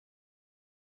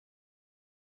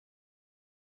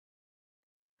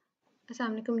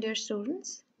Assalamualaikum dear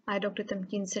students. I Dr.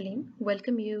 Tamkeen Saleem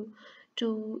welcome you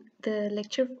to the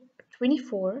lecture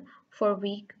 24 for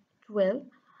week 12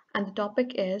 and the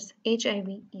topic is HIV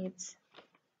AIDS.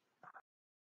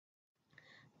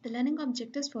 The learning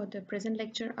objectives for the present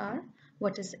lecture are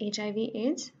what is HIV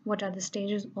AIDS, what are the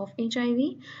stages of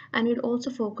HIV, and we'll also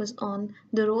focus on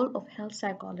the role of health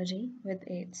psychology with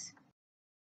AIDS.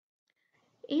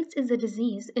 AIDS is a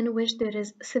disease in which there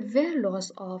is severe loss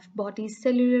of body's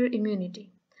cellular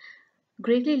immunity,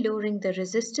 greatly lowering the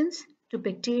resistance to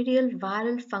bacterial,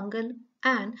 viral, fungal,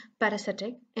 and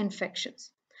parasitic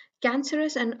infections.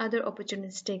 Cancerous and other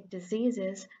opportunistic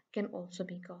diseases can also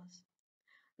be caused.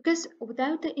 Because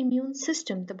without the immune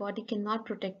system, the body cannot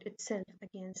protect itself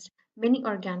against many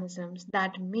organisms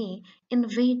that may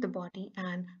invade the body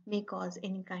and may cause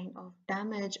any kind of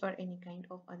damage or any kind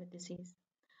of other disease.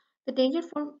 The danger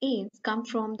from AIDS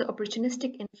comes from the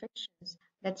opportunistic infections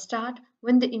that start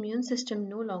when the immune system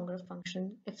no longer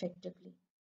functions effectively.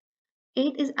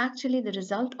 AIDS is actually the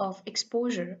result of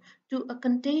exposure to a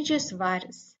contagious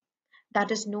virus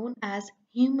that is known as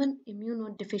human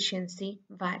immunodeficiency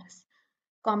virus,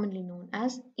 commonly known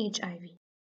as HIV.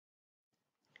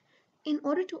 In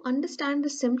order to understand the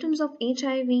symptoms of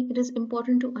HIV, it is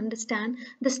important to understand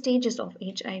the stages of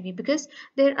HIV because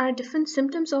there are different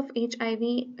symptoms of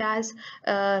HIV as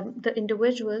the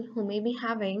individual who may be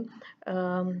having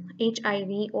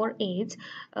HIV or AIDS,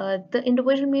 the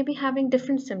individual may be having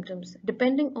different symptoms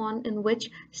depending on in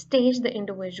which stage the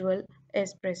individual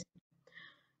is present.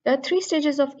 There are three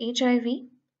stages of HIV.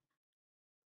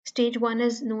 Stage 1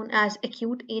 is known as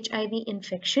acute HIV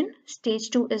infection, stage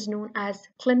 2 is known as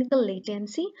clinical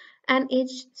latency, and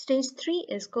stage 3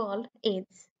 is called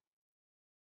AIDS.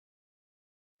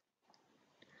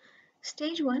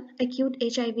 Stage 1 acute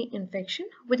HIV infection.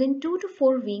 Within 2 to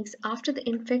 4 weeks after the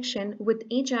infection with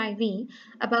HIV,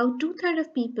 about two-thirds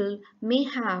of people may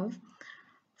have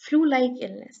flu-like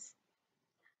illness.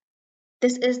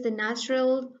 This is the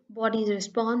natural body's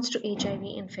response to HIV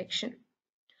infection.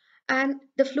 And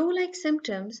the flu-like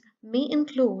symptoms may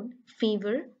include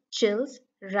fever, chills,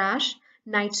 rash,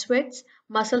 night sweats,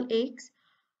 muscle aches,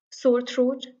 sore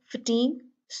throat, fatigue,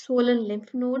 swollen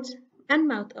lymph nodes, and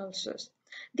mouth ulcers.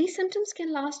 These symptoms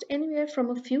can last anywhere from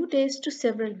a few days to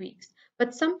several weeks,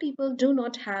 but some people do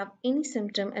not have any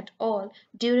symptom at all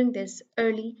during this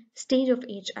early stage of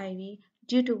HIV,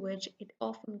 due to which it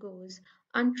often goes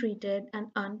untreated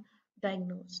and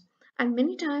undiagnosed. And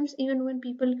many times, even when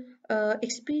people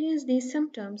experience these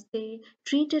symptoms, they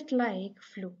treat it like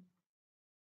flu.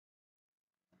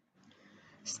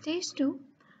 Stage 2,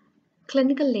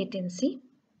 clinical latency,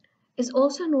 is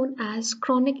also known as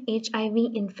chronic HIV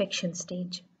infection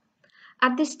stage.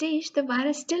 At this stage, the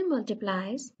virus still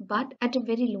multiplies, but at a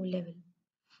very low level.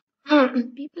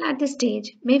 People at this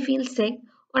stage may feel sick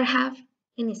or have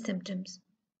any symptoms.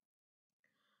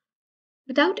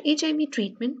 Without HIV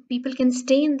treatment, people can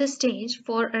stay in this stage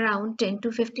for around 10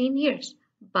 to 15 years,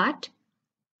 but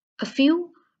a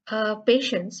few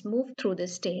patients move through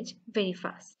this stage very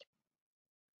fast.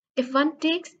 If one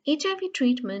takes HIV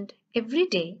treatment every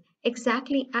day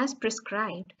exactly as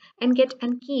prescribed and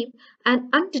keep an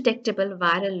undetectable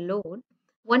viral load,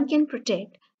 one can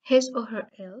protect his or her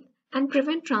health and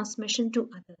prevent transmission to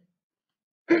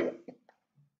others.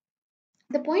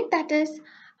 The point that is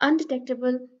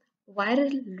undetectable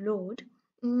viral load,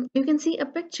 you can see a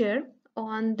picture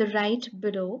on the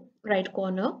right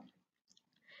corner.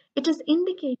 It is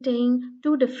indicating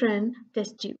two different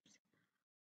test tubes.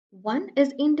 One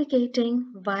is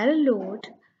indicating viral load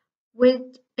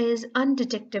which is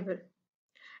undetectable,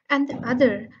 and the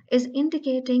other is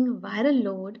indicating viral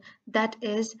load that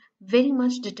is very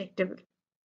much detectable.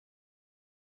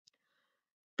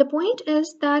 The point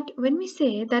is that when we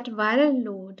say that viral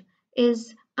load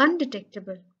is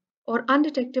undetectable or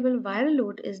undetectable viral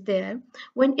load is there,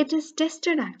 when it is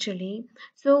tested actually,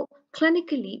 so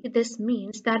clinically this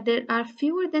means that there are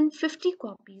fewer than 50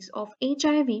 copies of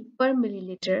HIV per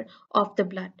milliliter of the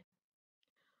blood,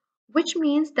 which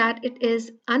means that it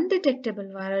is undetectable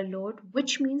viral load,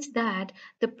 which means that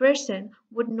the person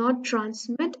would not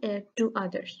transmit it to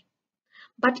others.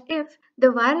 But if the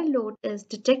viral load is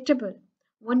detectable,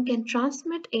 one can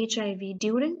transmit HIV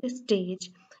during this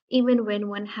stage even when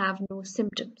one have no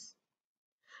symptoms.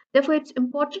 Therefore, it's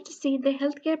important to see the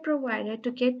healthcare provider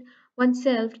to get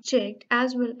oneself checked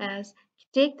as well as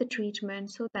take the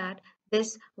treatment so that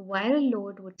this viral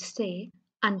load would stay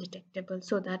undetectable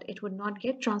so that it would not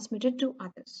get transmitted to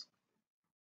others.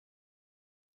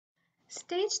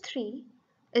 Stage 3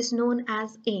 is known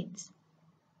as AIDS.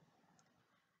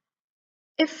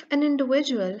 If an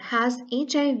individual has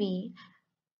HIV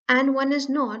and one is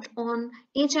not on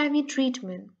HIV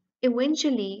treatment,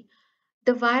 eventually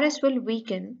the virus will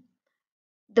weaken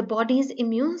the body's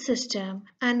immune system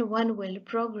and one will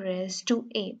progress to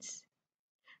AIDS,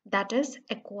 that is,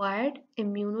 acquired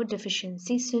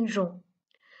immunodeficiency syndrome.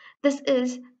 This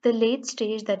is the late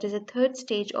stage, that is a third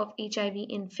stage of HIV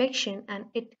infection, and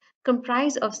it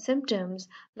comprises of symptoms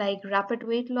like rapid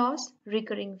weight loss,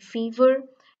 recurring fever,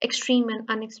 extreme and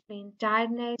unexplained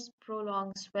tiredness,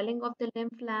 prolonged swelling of the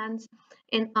lymph glands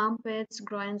in armpits,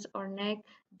 groins, or neck,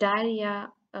 diarrhea,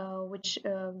 which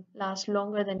lasts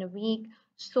longer than a week,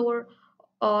 sore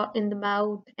or in the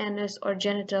mouth, anus, or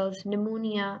genitals,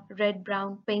 pneumonia, red,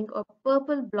 brown, pink, or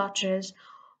purple blotches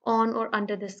on or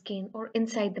under the skin or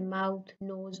inside the mouth,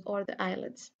 nose, or the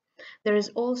eyelids. There is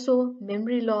also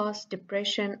memory loss,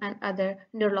 depression, and other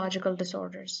neurological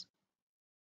disorders.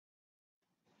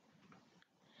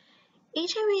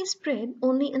 HIV is spread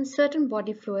only in certain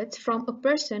body fluids from a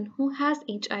person who has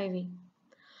HIV.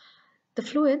 The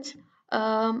fluids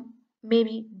may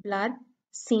be blood,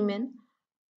 semen,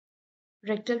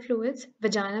 rectal fluids,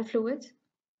 vaginal fluids,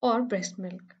 or breast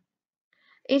milk.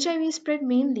 HIV is spread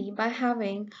mainly by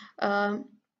having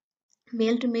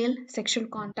male to male sexual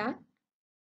contact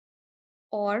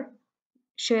or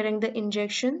sharing the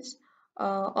injections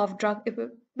of drug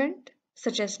equipment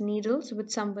such as needles with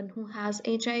someone who has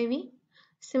HIV.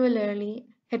 Similarly,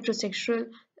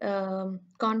 heterosexual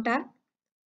contact,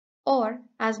 or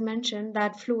as mentioned,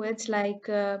 that fluids like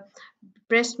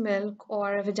breast milk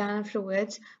or vaginal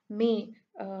fluids may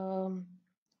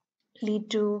lead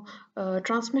to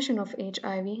transmission of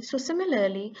HIV. So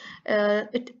similarly,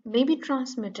 it may be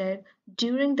transmitted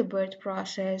during the birth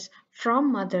process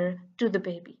from mother to the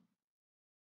baby.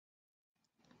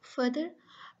 Further,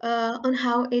 on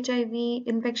how HIV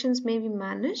infections may be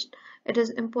managed, it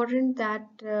is important that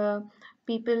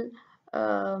people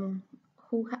um,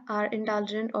 who are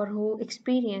indulgent or who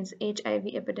experience HIV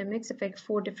epidemics affect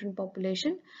four different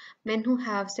populations: men who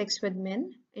have sex with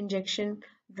men, injection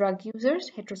drug users,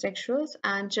 heterosexuals,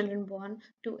 and children born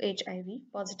to HIV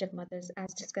positive mothers,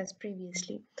 as discussed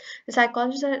previously. The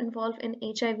psychologists are involved in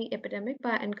HIV epidemic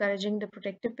by encouraging the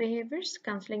protective behaviors,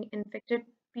 counseling infected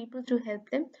people to help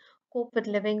them cope with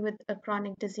living with a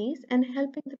chronic disease, and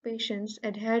helping the patients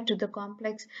adhere to the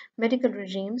complex medical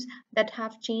regimes that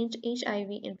have changed HIV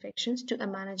infections to a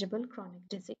manageable chronic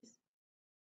disease.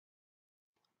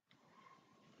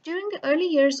 During the early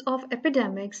years of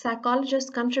epidemics, psychologists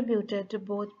contributed to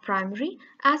both primary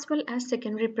as well as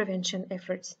secondary prevention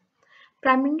efforts.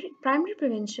 Primary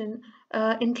prevention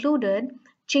included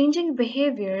changing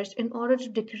behaviors in order to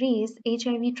decrease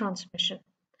HIV transmission.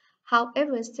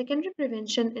 However, secondary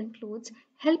prevention includes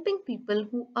helping people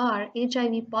who are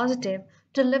HIV positive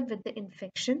to live with the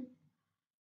infection.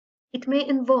 It may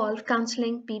involve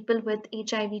counseling people with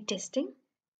HIV testing,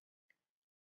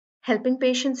 helping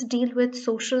patients deal with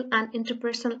social and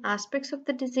interpersonal aspects of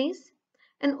the disease,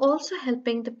 and also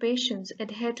helping the patients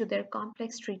adhere to their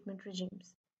complex treatment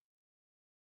regimes.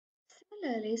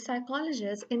 Similarly,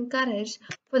 psychologists encourage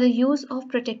for the use of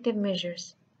protective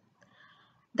measures.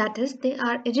 That is, they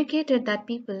are educated that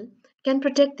people can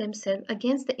protect themselves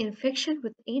against the infection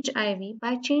with HIV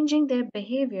by changing their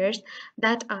behaviors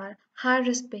that are high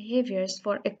risk behaviors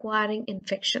for acquiring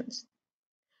infections,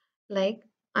 like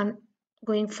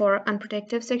going for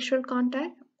unprotected sexual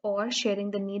contact or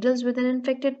sharing the needles with an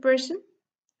infected person.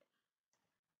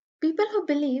 People who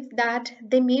believe that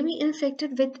they may be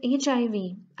infected with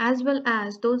HIV, as well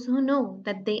as those who know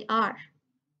that they are,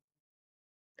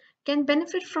 can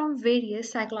benefit from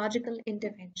various psychological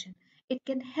intervention. It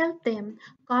can help them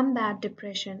combat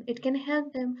depression. It can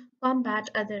help them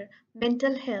combat other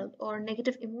mental health or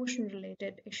negative emotion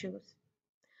related issues.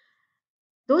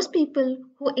 Those people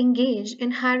who engage in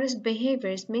high risk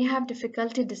behaviors may have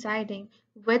difficulty deciding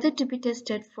whether to be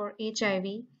tested for HIV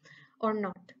or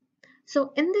not.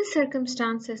 So, in these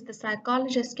circumstances, the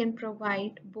psychologist can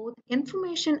provide both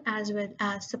information as well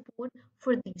as support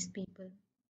for these people.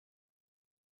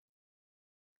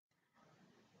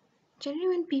 Generally,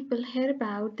 when people hear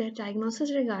about their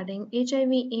diagnosis regarding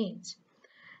HIV/AIDS,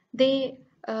 they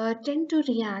tend to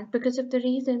react because of the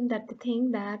reason that they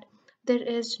think that there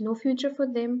is no future for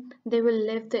them, they will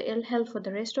live the ill health for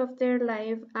the rest of their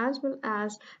life, as well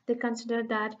as they consider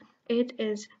that it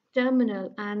is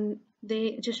terminal and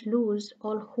they just lose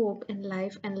all hope in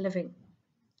life and living.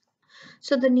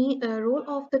 So, the role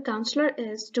of the counselor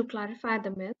is to clarify the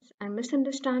myths and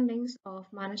misunderstandings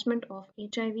of management of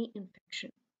HIV infection.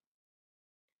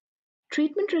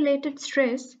 Treatment related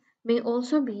stress may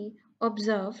also be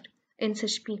observed in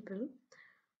such people.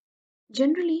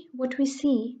 Generally, what we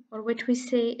see or what we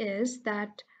say is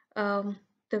that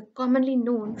the commonly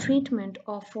known treatment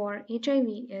of for HIV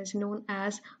is known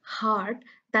as HAART,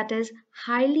 that is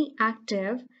highly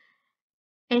active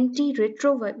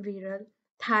antiretroviral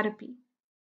therapy,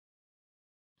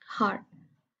 HAART.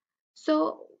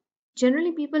 So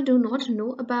generally people do not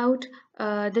know about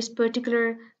this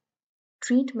particular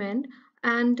treatment,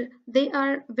 and they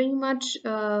are very much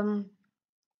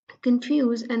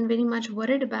confused and very much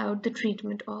worried about the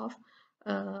treatment of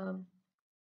um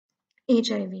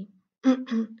HIV.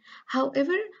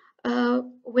 However,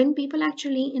 when people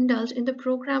actually indulge in the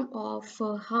program of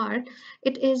HAART,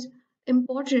 it is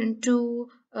important to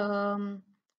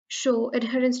show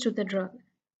adherence to the drug.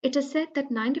 It is said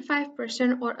that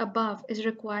 95% or above is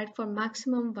required for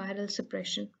maximum viral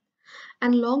suppression,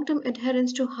 and long-term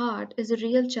adherence to HAART is a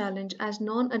real challenge as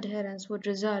non-adherence would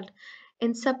result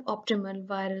in suboptimal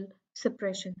viral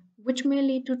suppression, which may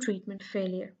lead to treatment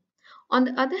failure. On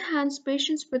the other hand,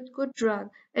 patients with good drug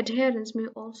adherence may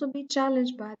also be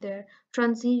challenged by their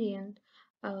transient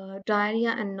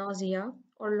diarrhea and nausea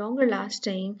or longer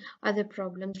lasting other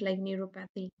problems like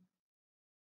neuropathy.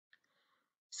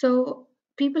 So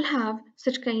people have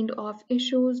such kind of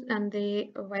issues, and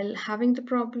they, while having the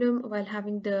problem, while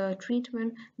having the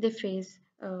treatment, they face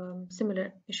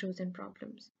similar issues and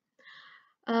problems.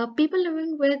 People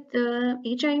living with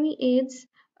HIV/AIDS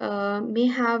may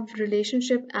have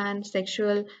relationship and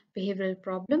sexual behavioral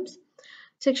problems.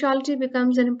 Sexuality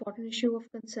becomes an important issue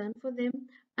of concern for them,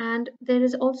 and there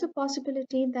is also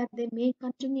possibility that they may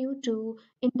continue to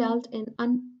indulge in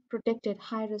unprotected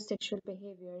high-risk sexual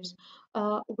behaviors,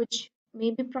 which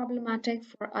may be problematic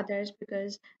for others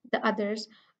because the others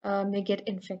may get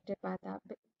infected by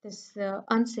this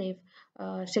unsafe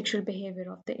sexual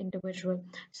behavior of the individual.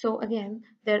 So again,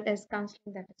 there is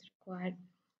counseling that is required.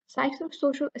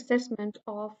 Psychosocial assessment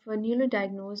of a newly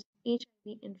diagnosed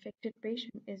HIV infected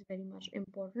patient is very much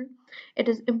important. It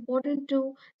is important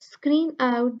to screen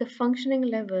out the functioning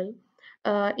level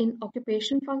in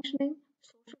occupation functioning,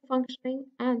 social functioning,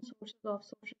 and sources of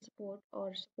social support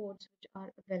or supports which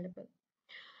are available.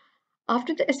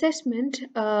 After the assessment,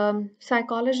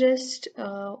 psychologists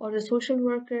or the social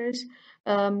workers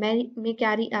may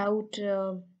carry out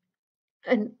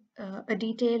a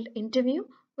detailed interview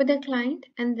with the client,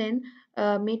 and then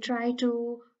may try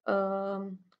to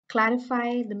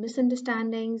clarify the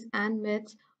misunderstandings and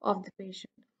myths of the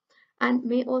patient, and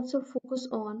may also focus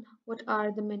on what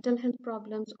are the mental health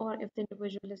problems or if the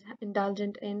individual is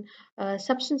indulgent in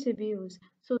substance abuse.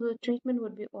 So the treatment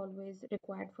would be always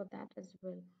required for that as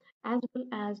well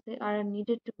as they are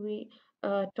needed to be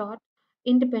taught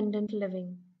independent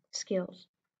living skills.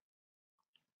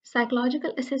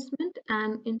 Psychological assessment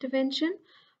and intervention.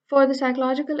 For the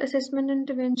psychological assessment and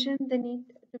intervention, they need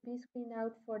to be screened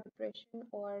out for depression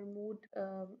or mood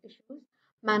issues,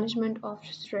 management of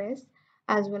stress,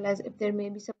 as well as if there may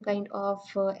be some kind of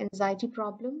anxiety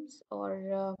problems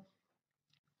or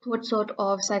what sort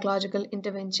of psychological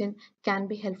intervention can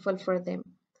be helpful for them.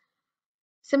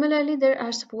 Similarly, there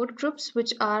are support groups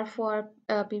which are for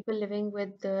people living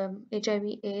with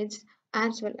HIV/AIDS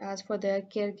as well as for their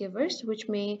caregivers, which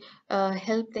may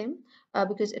help them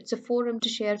because it's a forum to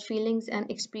share feelings and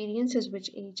experiences with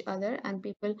each other, and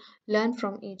people learn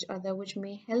from each other, which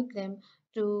may help them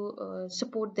to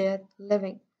support their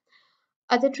living.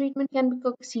 Other treatment can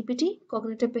be CBT,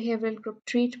 cognitive behavioral group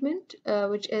treatment,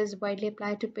 which is widely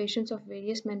applied to patients of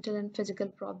various mental and physical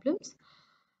problems.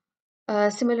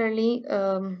 Similarly,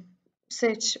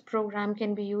 such program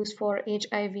can be used for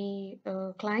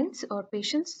HIV clients or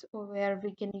patients, where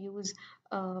we can use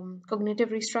cognitive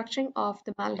restructuring of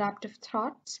the maladaptive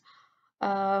thoughts.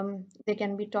 They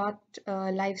can be taught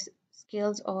life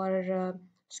skills or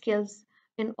skills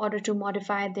in order to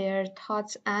modify their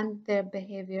thoughts and their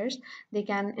behaviors. They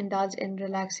can indulge in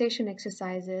relaxation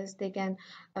exercises. They can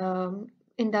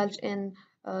indulge in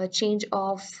change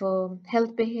of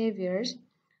health behaviors,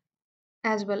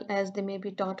 as well as they may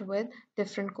be taught with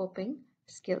different coping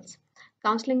skills.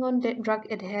 Counseling on drug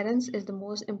adherence is the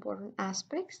most important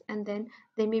aspects, and then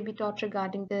they may be taught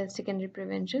regarding the secondary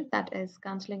prevention, that is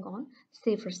counseling on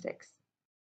safer sex.